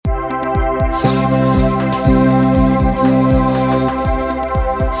I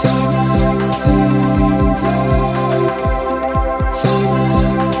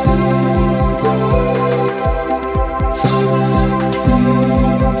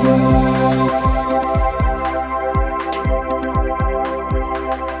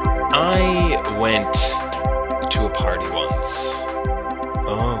went to a party once.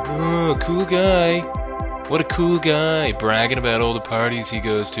 Oh, cool guy. What a cool guy, bragging about all the parties he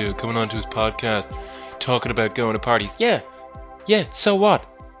goes to, coming onto his podcast, talking about going to parties. Yeah, so what?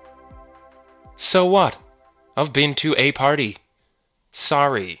 So what? I've been to a party.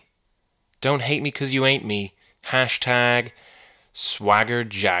 Sorry. Don't hate me because you ain't me. Hashtag Swagger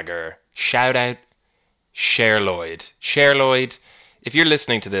Jagger. Shout out Cher Lloyd. Cher Lloyd, if you're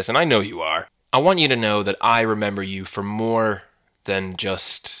listening to this, and I know you are, I want you to know that I remember you for more than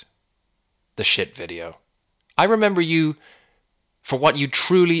just the shit video. I remember you for what you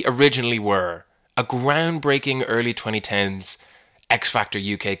truly originally were. A groundbreaking early 2010s X Factor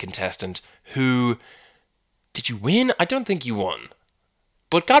UK contestant who... Did you win? I don't think you won.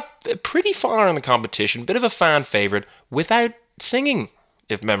 But got pretty far in the competition. Bit of a fan favourite without singing,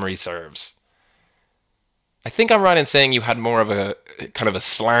 if memory serves. I think I'm right in saying you had more of a kind of a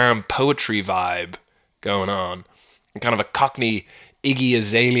slam poetry vibe going on. Kind of a Cockney Iggy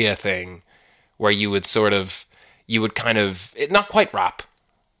Azalea thing where you would kind of, not quite rap.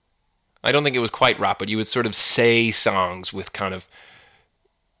 I don't think it was quite rap, but you would sort of say songs with kind of,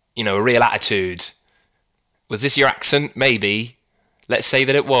 a real attitude. Was this your accent? Maybe. Let's say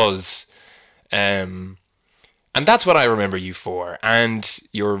that it was. And that's what I remember you for. And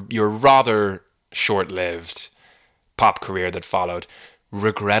your rather short-lived pop career that followed.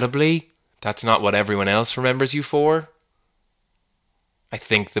 Regrettably, that's not what everyone else remembers you for. I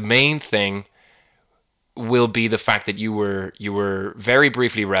think the main thing will be the fact that you were very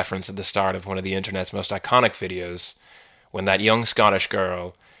briefly referenced at the start of one of the internet's most iconic videos when that young Scottish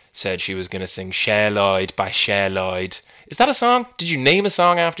girl said she was going to sing Cher Lloyd by Cher Lloyd. Is that a song? Did you name a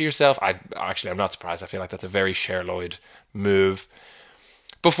song after yourself? I'm not surprised. I feel like that's a very Cher Lloyd move.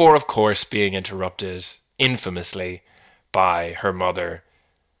 Before, of course, being interrupted infamously by her mother,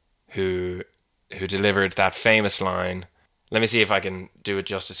 who delivered that famous line. Let me see if I can do it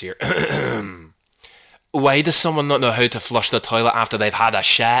justice here. Why does someone not know how to flush the toilet after they've had a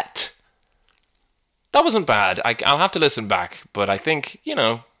shat? That wasn't bad. I'll have to listen back, but I think,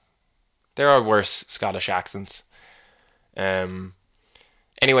 there are worse Scottish accents.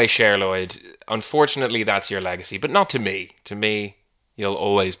 Anyway, Cher Lloyd, unfortunately that's your legacy, but not to me. To me, you'll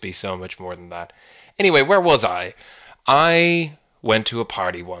always be so much more than that. Anyway, where was I? I went to a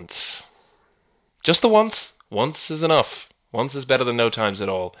party once. Just the once. Once is enough. Once is better than no times at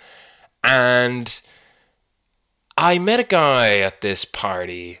all. And I met a guy at this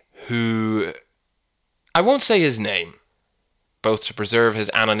party who... I won't say his name, both to preserve his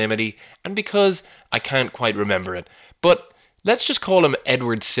anonymity and because I can't quite remember it. But let's just call him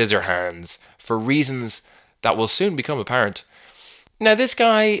Edward Scissorhands for reasons that will soon become apparent. Now, this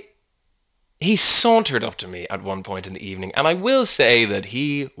guy, he sauntered up to me at one point in the evening, and I will say that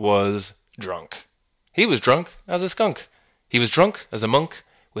he was drunk. He was drunk as a skunk. He was drunk as a monk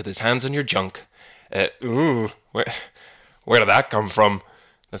with his hands on your junk. Where did that come from?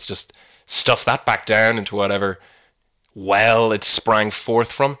 Let's just stuff that back down into whatever well it sprang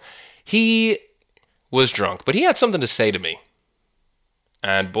forth from. He was drunk, but he had something to say to me.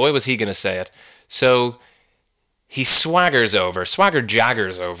 And boy, was he going to say it. So he swagger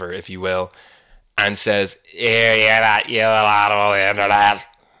jaggers over, if you will, and says, "Yeah, that you lot on the internet."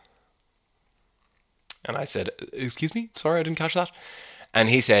 And I said, "Excuse me? Sorry, I didn't catch that." And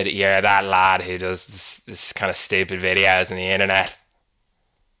he said, "Yeah, that lad who does this kind of stupid videos on the internet,"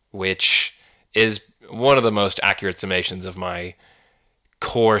 which is one of the most accurate summations of my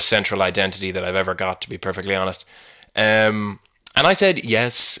core central identity that I've ever got, to be perfectly honest. And I said,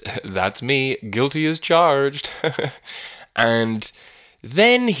 "Yes, that's me. Guilty as charged." And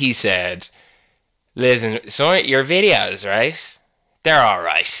then he said, "Listen, so your videos, right? They're all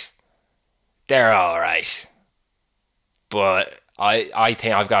right. They're all right. But I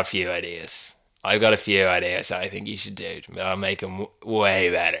think I've got a few ideas. I've got a few ideas that I think you should do. I'll make them way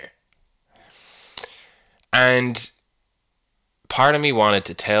better." And part of me wanted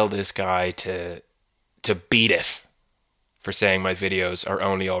to tell this guy to beat it for saying my videos are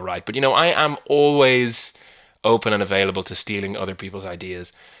only all right. But, I am always open and available to stealing other people's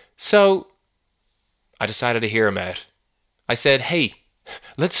ideas. So I decided to hear him out. I said, "Hey,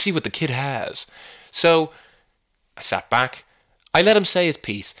 let's see what the kid has." So I sat back. I let him say his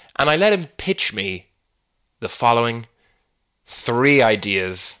piece, and I let him pitch me the following 3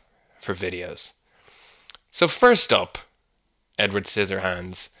 ideas for videos. So first up, Edward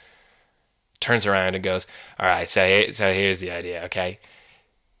Scissorhands turns around and goes, all right, so here's the idea, okay?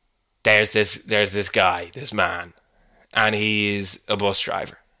 There's this guy, this man, and he's a bus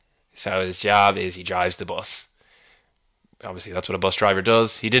driver. So his job is he drives the bus. Obviously, that's what a bus driver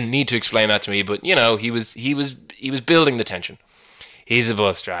does. He didn't need to explain that to me, but you know, he was building the tension. He's a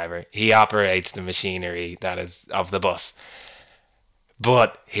bus driver. He operates the machinery that is of the bus.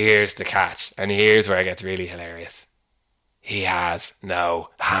 But here's the catch, and here's where it gets really hilarious. He has no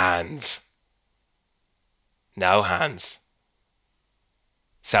hands. No hands.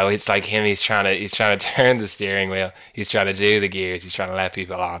 So it's like him, he's trying to turn the steering wheel, he's trying to do the gears, he's trying to let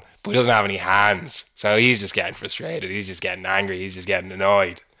people on, but he doesn't have any hands. So he's just getting frustrated, he's just getting angry, he's just getting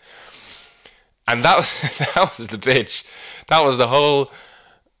annoyed. And that was the pitch. That was the whole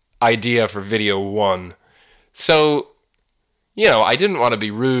idea for video 1. So, you know, I didn't want to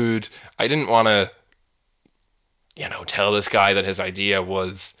be rude. I didn't want to, you know, tell this guy that his idea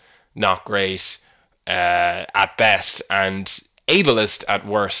was not great at best and ableist at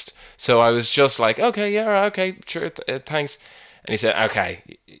worst. So I was just like, okay, yeah, okay, sure, thanks. And he said, okay,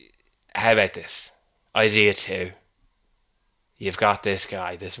 how about this? Idea 2. You've got this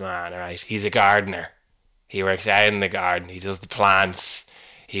guy, this man, right? He's a gardener. He works out in the garden. He does the plants.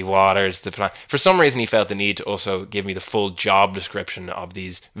 He waters the plant. For some reason, he felt the need to also give me the full job description of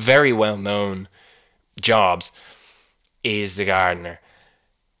these very well-known jobs. Is the gardener.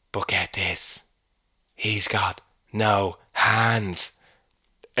 But get this. He's got no hands.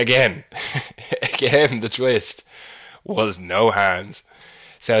 Again, the twist was no hands.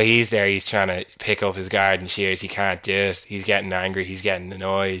 So he's there, he's trying to pick up his garden shears. He can't do it. He's getting angry. He's getting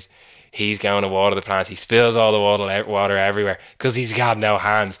annoyed. He's going to water the plants. He spills all the water everywhere because he's got no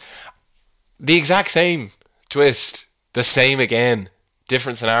hands. The exact same twist. The same again.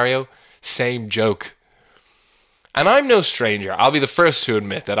 Different scenario. Same joke. And I'm no stranger. I'll be the first to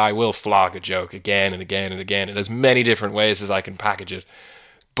admit that I will flog a joke again and again and again in as many different ways as I can package it.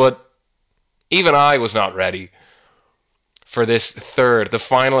 But even I was not ready for this the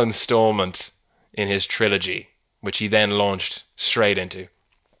final installment in his trilogy, which he then launched straight into.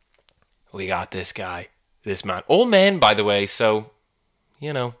 We got this guy, this man. All men, by the way, so,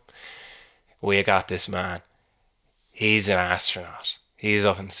 you know, we got this man. He's an astronaut. He's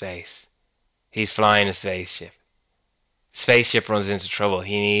up in space. He's flying a spaceship. Spaceship runs into trouble.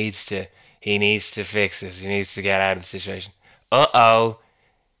 He needs to fix it. He needs to get out of the situation. Uh-oh.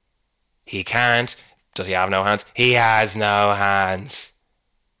 He can't. Does he have no hands? He has no hands.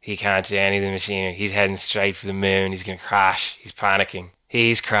 He can't do any of the machinery. He's heading straight for the moon. He's going to crash. He's panicking.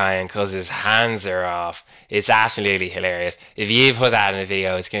 He's crying because his hands are off. It's absolutely hilarious. If you put that in a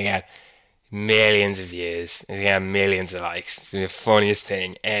video, it's going to get millions of views. It's going to get millions of likes. It's going to be the funniest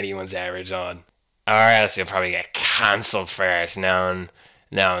thing anyone's ever done. Or else you'll probably get cancelled for it, knowing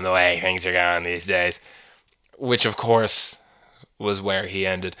the way things are going these days. Which, of course, was where he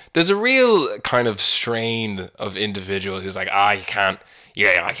ended. There's a real kind of strain of individual who's like, I can't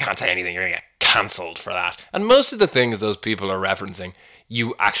say anything, you're going to get cancelled for that. And most of the things those people are referencing,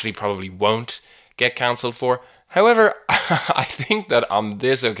 you actually probably won't get cancelled for. However, I think that on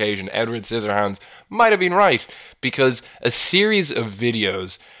this occasion, Edward Scissorhands might have been right, because a series of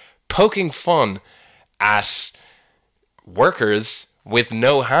videos poking fun at workers with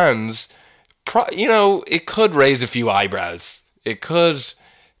no hands, it could raise a few eyebrows. It could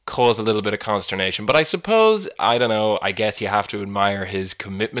cause a little bit of consternation. But I suppose, I don't know, I guess you have to admire his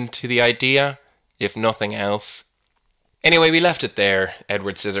commitment to the idea, if nothing else. Anyway, we left it there,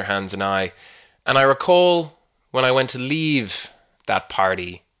 Edward Scissorhands and I. And I recall when I went to leave that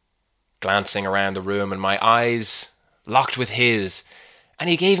party, glancing around the room and my eyes locked with his, and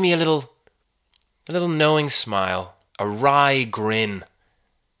he gave me a little knowing smile, a wry grin,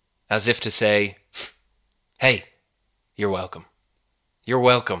 as if to say, hey, you're welcome. You're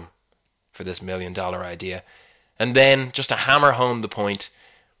welcome for this $1 million idea. And then, just to hammer home the point,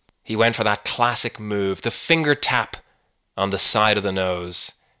 he went for that classic move, the finger tap on the side of the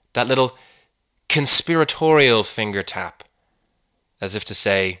nose, that little conspiratorial finger tap, as if to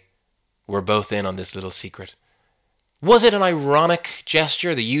say, we're both in on this little secret. Was it an ironic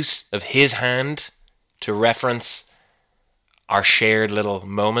gesture, the use of his hand to reference our shared little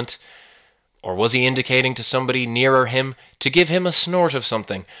moment? Or was he indicating to somebody nearer him to give him a snort of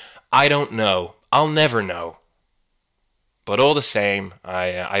something? I don't know. I'll never know. But all the same,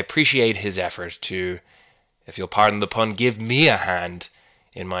 I appreciate his effort to, if you'll pardon the pun, give me a hand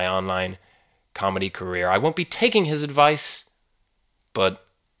in my online comedy career. I won't be taking his advice, but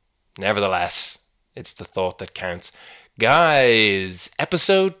nevertheless, it's the thought that counts. Guys,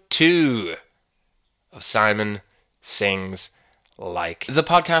 episode 2 of Simon Sings Like, the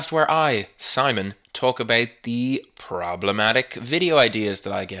podcast where I, Simon, talk about the problematic video ideas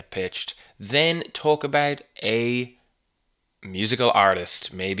that I get pitched, then talk about a musical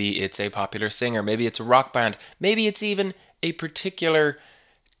artist. Maybe it's a popular singer, maybe it's a rock band, maybe it's even a particular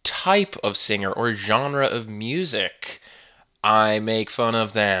type of singer or genre of music. I make fun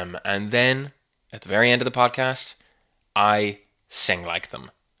of them, and then, at the very end of the podcast, I sing like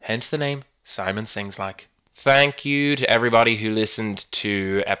them. Hence the name, Simon Sings Like. Thank you to everybody who listened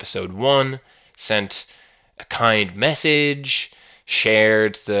to episode 1, sent a kind message,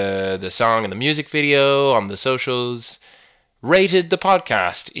 shared the song and the music video on the socials, rated the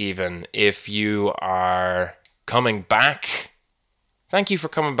podcast even. If you are coming back, thank you for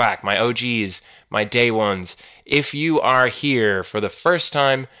coming back, my OGs, my day ones. If you are here for the first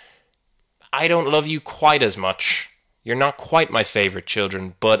time, I don't love you quite as much. You're not quite my favorite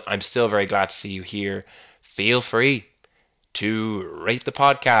children, but I'm still very glad to see you here. Feel free to rate the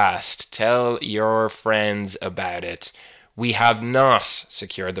podcast. Tell your friends about it. We have not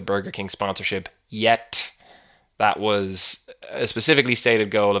secured the Burger King sponsorship yet. That was a specifically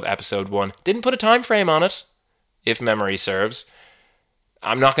stated goal of episode 1. Didn't put a time frame on it, if memory serves.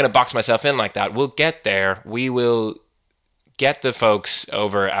 I'm not going to box myself in like that. We'll get there. We will get the folks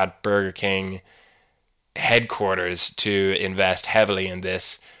over at Burger King headquarters to invest heavily in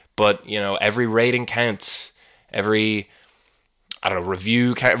this. But, you know, every rating counts. Every,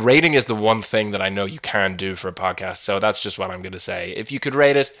 review. Rating is the one thing that I know you can do for a podcast. So that's just what I'm going to say. If you could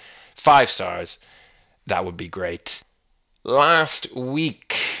rate it 5 stars, that would be great. Last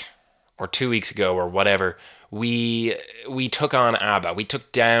week, or 2 weeks ago, or whatever, we took on ABBA. We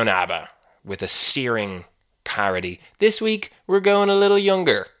took down ABBA with a searing parody. This week, we're going a little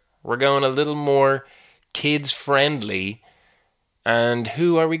younger. We're going a little more kids-friendly. And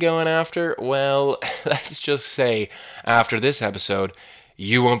who are we going after? Well, let's just say, after this episode,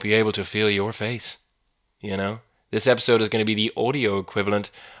 you won't be able to feel your face. You know? This episode is going to be the audio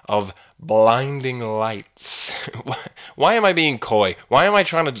equivalent of Blinding Lights. Why am I being coy? Why am I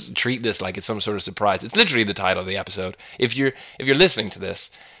trying to treat this like it's some sort of surprise? It's literally the title of the episode. If you're listening to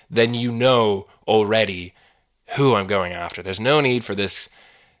this, then you know already who I'm going after. There's no need for this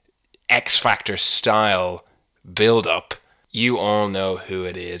X Factor style build-up. You all know who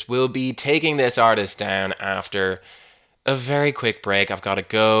it is. We'll be taking this artist down after a very quick break. I've got to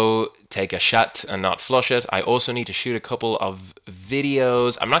go take a shot and not flush it. I also need to shoot a couple of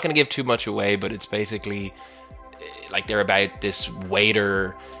videos. I'm not going to give too much away, but it's basically like they're about this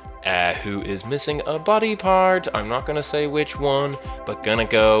waiter who is missing a body part. I'm not going to say which one, but gonna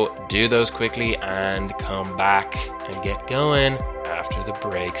go do those quickly and come back and get going after the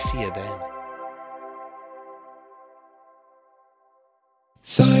break. See you then.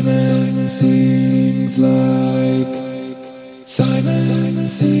 Simon sings like. Simon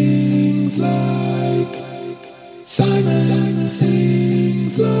sings like. Simon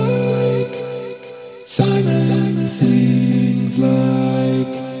sings like. Simon sings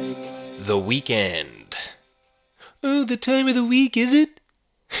like. The Weeknd. Oh, the time of the week, is it?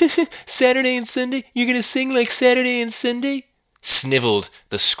 Saturday and Sunday? You're gonna sing like Saturday and Sunday? Snivelled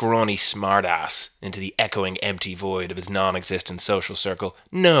the scrawny smartass into the echoing empty void of his non-existent social circle.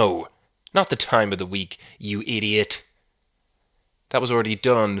 No, not the time of the week, you idiot. That was already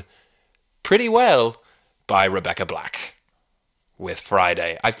done pretty well by Rebecca Black with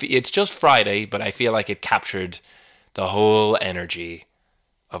Friday. It's just Friday, but I feel like it captured the whole energy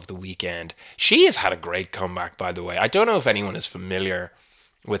of the weekend. She has had a great comeback, by the way. I don't know if anyone is familiar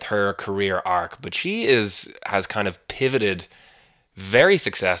with her career arc, but she has kind of pivoted very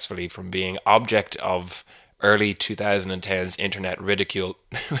successfully from being object of early 2010s internet ridicule,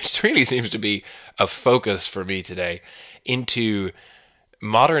 which really seems to be a focus for me today, into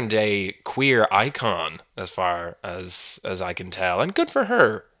modern day queer icon, as far as I can tell. And good for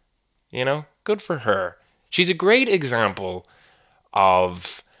her, you know, good for her. She's a great example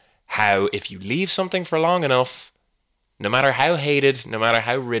of how if you leave something for long enough, no matter how hated, no matter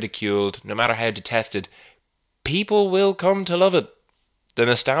how ridiculed, no matter how detested, people will come to love it. The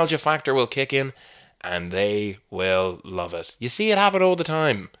nostalgia factor will kick in, and they will love it. You see it happen all the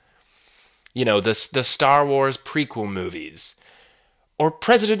time. You know, the Star Wars prequel movies. Or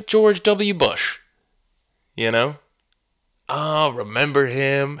President George W. Bush. You know? Oh, remember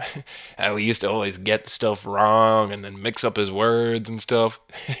him? How he used to always get stuff wrong and then mix up his words and stuff.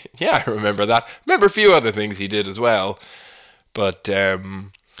 Yeah, I remember that. Remember a few other things he did as well. But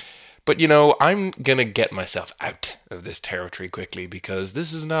you know, I'm going to get myself out of this territory quickly because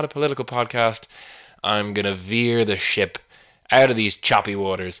this is not a political podcast. I'm gonna veer the ship out of these choppy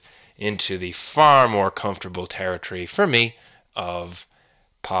waters into the far more comfortable territory for me of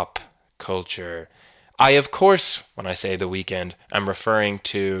pop culture. I, of course, when I say The Weeknd, I'm referring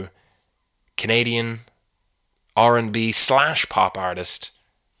to Canadian R&B slash pop artist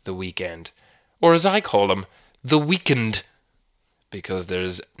The Weeknd, or as I call him, The Weeknd, because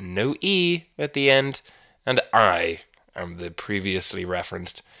there's no E at the end, and I am the previously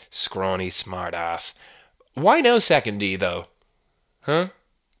referenced scrawny smartass. Why no second E, though? Huh?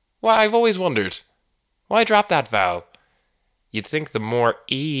 Why, I've always wondered. Why drop that vowel? You'd think the more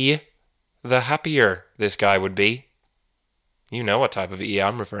E, the happier this guy would be. You know what type of E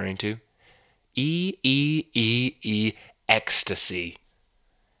I'm referring to. E, E, E, E, ecstasy.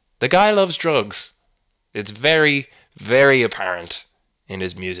 The guy loves drugs. It's very, very apparent in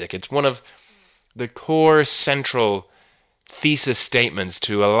his music. It's one of the core central thesis statements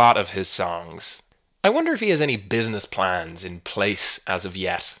to a lot of his songs. I wonder if he has any business plans in place as of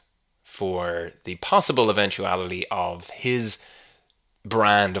yet for the possible eventuality of his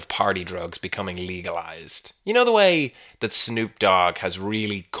brand of party drugs becoming legalized. You know the way that Snoop Dogg has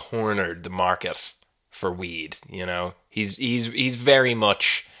really cornered the market for weed, you know? He's very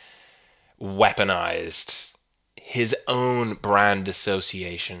much weaponized his own brand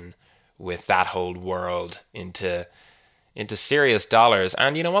association with that whole world into serious dollars.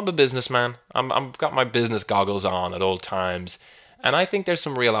 And you know, I'm a businessman. I've got my business goggles on at all times, and I think there's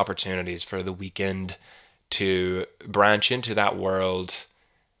some real opportunities for The Weeknd to branch into that world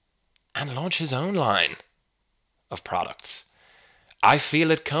and launch his own line of products. I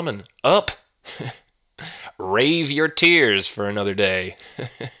feel it coming. Up. Rave your tears for another day.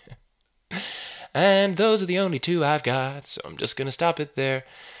 And those are the only two I've got, so I'm just going to stop it there.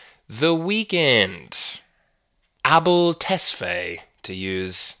 The Weeknd. Abel Tesfaye, to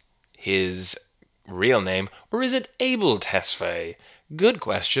use his real name. Or is it Abel Tesfaye? Good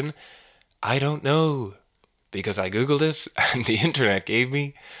question. I don't know, because I googled it and the internet gave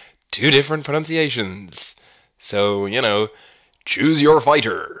me two different pronunciations. So, you know, choose your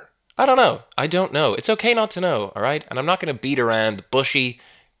fighter. I don't know. I don't know. It's okay not to know, all right? And I'm not going to beat around the bushy,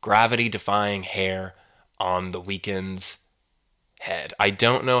 gravity-defying hair on The Weeknd's head. I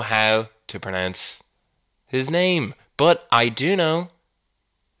don't know how to pronounce his name, but I do know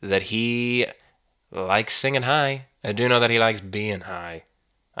that he likes singing high. I do know that he likes being high.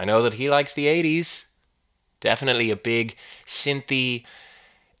 I know that he likes the 80s. Definitely a big synthy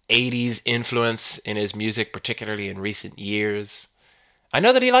 80s influence in his music, particularly in recent years. I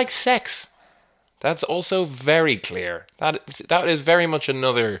know that he likes sex. That's also very clear. That is very much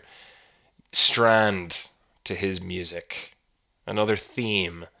another strand to his music. Another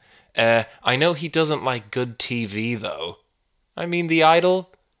theme. I know he doesn't like good TV, though. I mean, The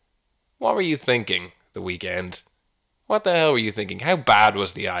Idol? What were you thinking, The Weeknd? What the hell were you thinking? How bad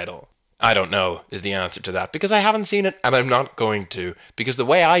was The Idol? I don't know, is the answer to that, because I haven't seen it, and I'm not going to. Because the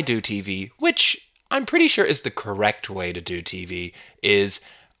way I do TV, which I'm pretty sure is the correct way to do TV, is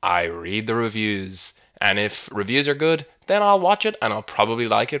I read the reviews. And if reviews are good, then I'll watch it, and I'll probably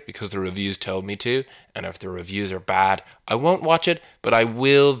like it because the reviews told me to. And if the reviews are bad, I won't watch it, but I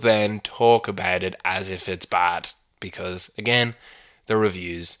will then talk about it as if it's bad. Because, again, the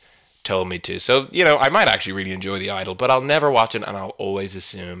reviews told me to. So, you know, I might actually really enjoy The Idol, but I'll never watch it, and I'll always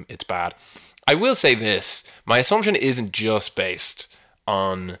assume it's bad. I will say this. My assumption isn't just based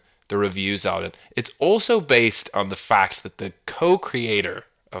on the reviews of it. It's also based on the fact that the co-creator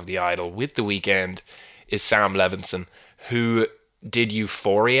of The Idol with The Weeknd is Sam Levinson, who did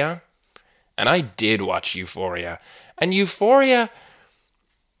Euphoria. And I did watch Euphoria. And Euphoria,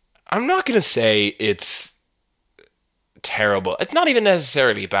 I'm not going to say it's terrible. It's not even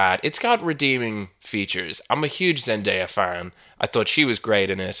necessarily bad. It's got redeeming features. I'm a huge Zendaya fan. I thought she was great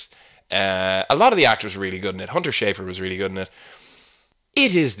in it. A lot of the actors were really good in it. Hunter Schafer was really good in it.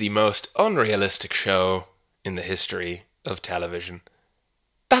 It is the most unrealistic show in the history of television.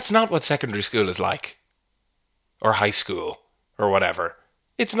 That's not what secondary school is like. Or high school. Or whatever.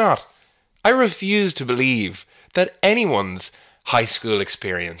 It's not. I refuse to believe that anyone's high school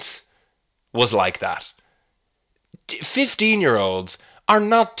experience was like that. 15-year-olds are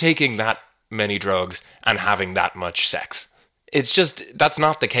not taking that many drugs and having that much sex. It's just, that's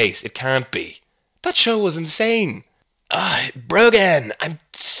not the case. It can't be. That show was insane. Brogan, I'm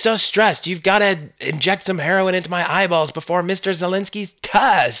so stressed. You've got to inject some heroin into my eyeballs before Mr. Zelensky's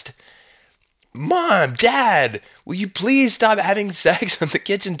test. Mom, Dad, will you please stop having sex on the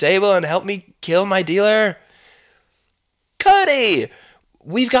kitchen table and help me kill my dealer? Cody,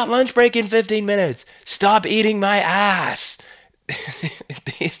 we've got lunch break in 15 minutes. Stop eating my ass.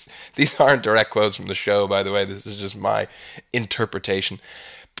 these aren't direct quotes from the show, by the way. This is just my interpretation.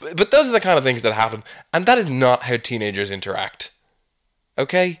 But those are the kind of things that happen, and that is not how teenagers interact.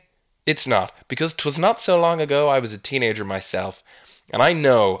 Okay? It's not. Because 'twas not so long ago I was a teenager myself, and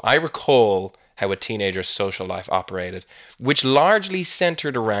I recall how a teenager's social life operated, which largely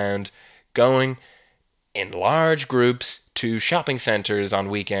centered around going in large groups to shopping centers on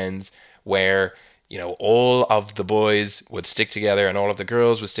weekends where, all of the boys would stick together and all of the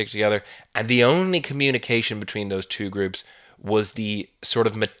girls would stick together, and the only communication between those two groups was the sort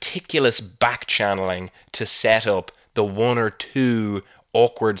of meticulous back channeling to set up the one or two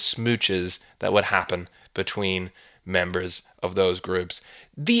awkward smooches that would happen between members of those groups.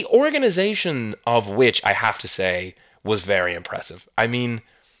 The organization of which, I have to say, was very impressive. I mean,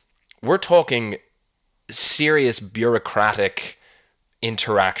 we're talking serious bureaucratic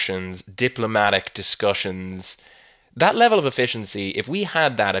interactions, diplomatic discussions. That level of efficiency, if we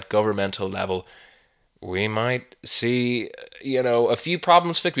had that at governmental level, we might see, a few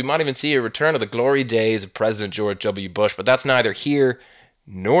problems fixed. We might even see a return of the glory days of President George W. Bush, but that's neither here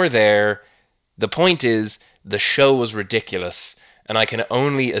nor there. The point is, the show was ridiculous, and I can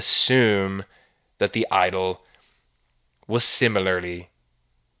only assume that The Idol was similarly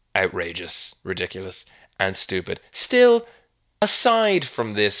outrageous, ridiculous, and stupid. Still, aside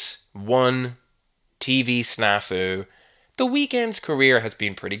from this one TV snafu, The Weeknd's career has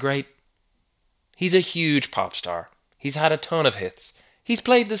been pretty great. He's a huge pop star. He's had a ton of hits. He's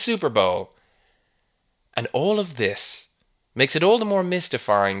played the Super Bowl. And all of this makes it all the more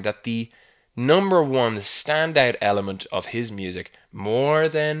mystifying that the number one standout element of his music, more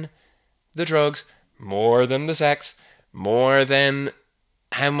than the drugs, more than the sex, more than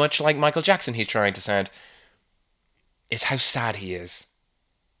how much like Michael Jackson he's trying to sound, is how sad he is.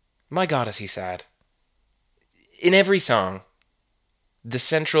 My God, is he sad. In every song, the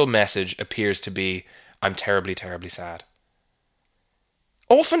central message appears to be, I'm terribly, terribly sad.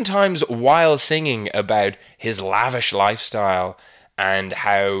 Oftentimes, while singing about his lavish lifestyle and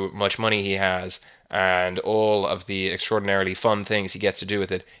how much money he has and all of the extraordinarily fun things he gets to do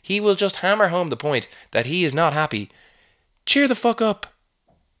with it, he will just hammer home the point that he is not happy. Cheer the fuck up,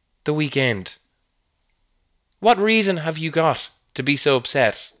 The Weeknd. What reason have you got to be so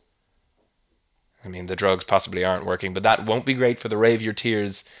upset? I mean, the drugs possibly aren't working, but that won't be great for the Rave Your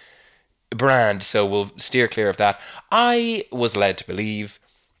Tears brand, so we'll steer clear of that. I was led to believe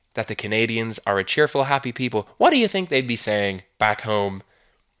that the Canadians are a cheerful, happy people. What do you think they'd be saying back home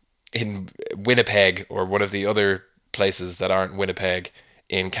in Winnipeg or one of the other places that aren't Winnipeg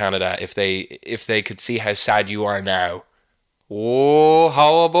in Canada if they could see how sad you are now? Oh,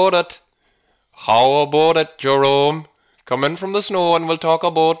 how about it? How about it, Jerome? Come in from the snow and we'll talk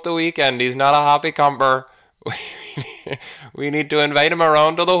about The Weeknd. He's not a happy camper. We need to invite him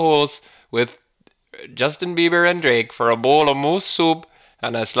around to the house with Justin Bieber and Drake for a bowl of moose soup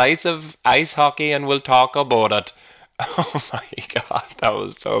and a slice of ice hockey, and we'll talk about it. Oh my God, that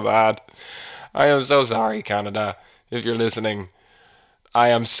was so bad. I am so sorry, Canada, if you're listening. I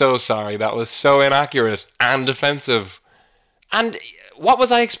am so sorry. That was so inaccurate and offensive. And what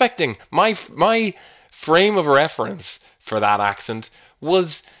was I expecting? My frame of reference for that accent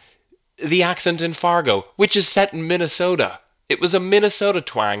was the accent in Fargo, which is set in Minnesota. It was a Minnesota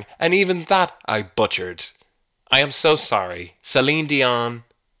twang, and even that I butchered. I am so sorry. Celine Dion,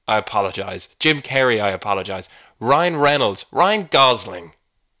 I apologize. Jim Carrey, I apologize. Ryan Reynolds, Ryan Gosling,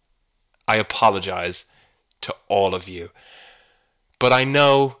 I apologize to all of you. But I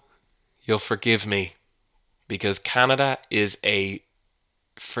know you'll forgive me, because Canada is a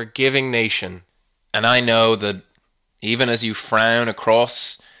forgiving nation. And I know that even as you frown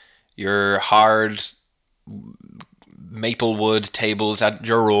across your hard Maplewood tables at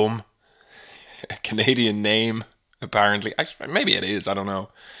Jerome, a Canadian name, apparently. Actually, maybe it is, I don't know.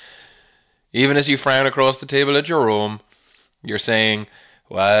 Even as you frown across the table at Jerome, you're saying,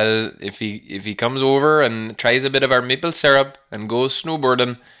 well, if he comes over and tries a bit of our maple syrup and goes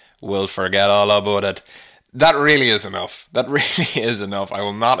snowboarding, we'll forget all about it. That really is enough. That really is enough. I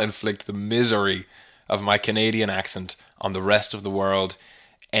will not inflict the misery of my Canadian accent on the rest of the world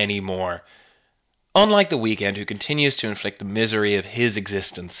anymore. Unlike The Weeknd, who continues to inflict the misery of his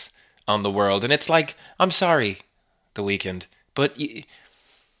existence on the world. And it's like, I'm sorry, The Weeknd, but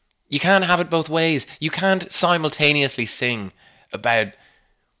you can't have it both ways. You can't simultaneously sing about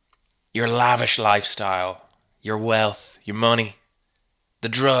your lavish lifestyle, your wealth, your money, the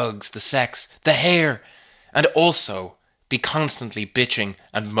drugs, the sex, the hair, and also be constantly bitching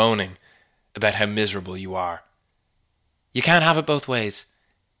and moaning about how miserable you are. You can't have it both ways.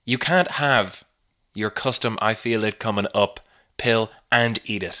 You can't have your custom I Feel It Coming Up pill and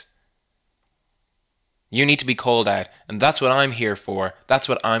eat it. You need to be called out, and that's what I'm here for. That's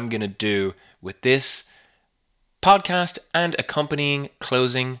what I'm going to do with this podcast and accompanying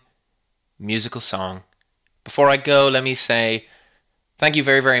closing musical song. Before I go, let me say thank you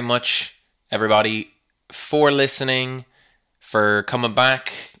very, very much, everybody, for listening, for coming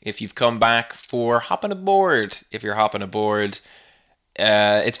back. If you've come back, for hopping aboard. If you're hopping aboard,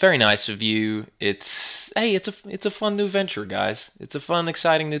 it's very nice of you. It's a fun new venture, guys. It's a fun,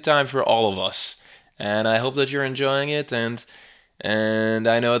 exciting new time for all of us. And I hope that you're enjoying it, and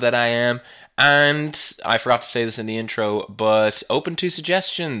I know that I am. And I forgot to say this in the intro, but open to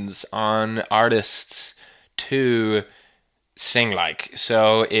suggestions on artists to sing like.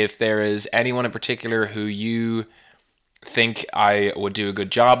 So if there is anyone in particular who you think I would do a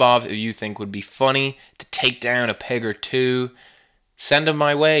good job of, who you think would be funny to take down a peg or two, send them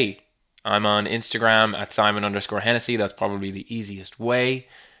my way. I'm on Instagram at Simon_Hennessy. That's probably the easiest way.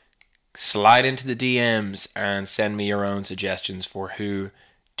 Slide into the DMs and send me your own suggestions for who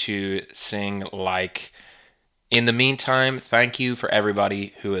to sing like. In the meantime, thank you for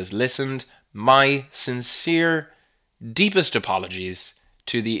everybody who has listened. My sincere, deepest apologies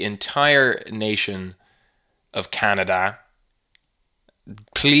to the entire nation of Canada.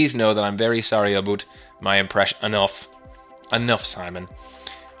 Please know that I'm very sorry about my impression. Enough, Simon.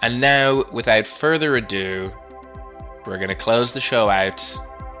 And now, without further ado, we're going to close the show out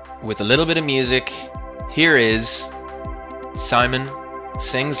with a little bit of music. Here is Simon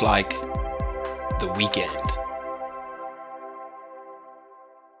Sings Like The Weeknd.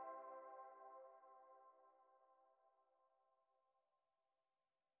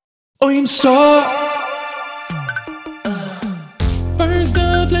 I'm sorry. First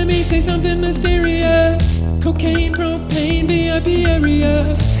off, let me say something mysterious. Cocaine, propane, VIP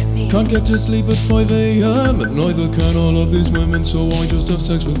areas. Can't get to sleep at 5 a.m. and neither can all of these women, so I just have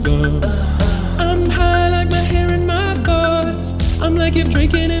sex with them. I'm high like my hair and my butts. I'm like if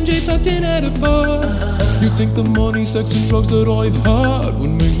Drake and MJ tucked in at a bar. You think the money, sex and drugs that I've had would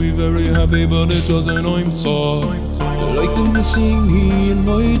make me very happy, but it doesn't. I'm sorry. Like the missing me in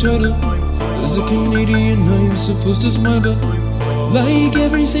my title. As a Canadian, I'm supposed to smile, but like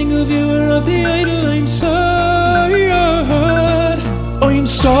every single viewer of The Idol, I'm sorry. I'm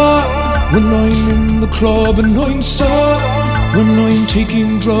sad when I'm in the club, and I'm sad when I'm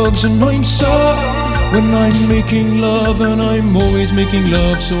taking drugs, and I'm sad when I'm making love, and I'm always making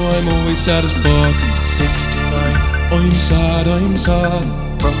love, so I'm always sad as fuck. 69. I'm sad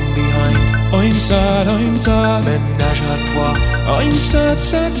from behind. I'm sad Ménage à trois. I'm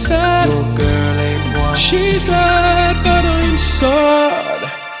sad Your girl ain't one. She's glad, but I'm sad.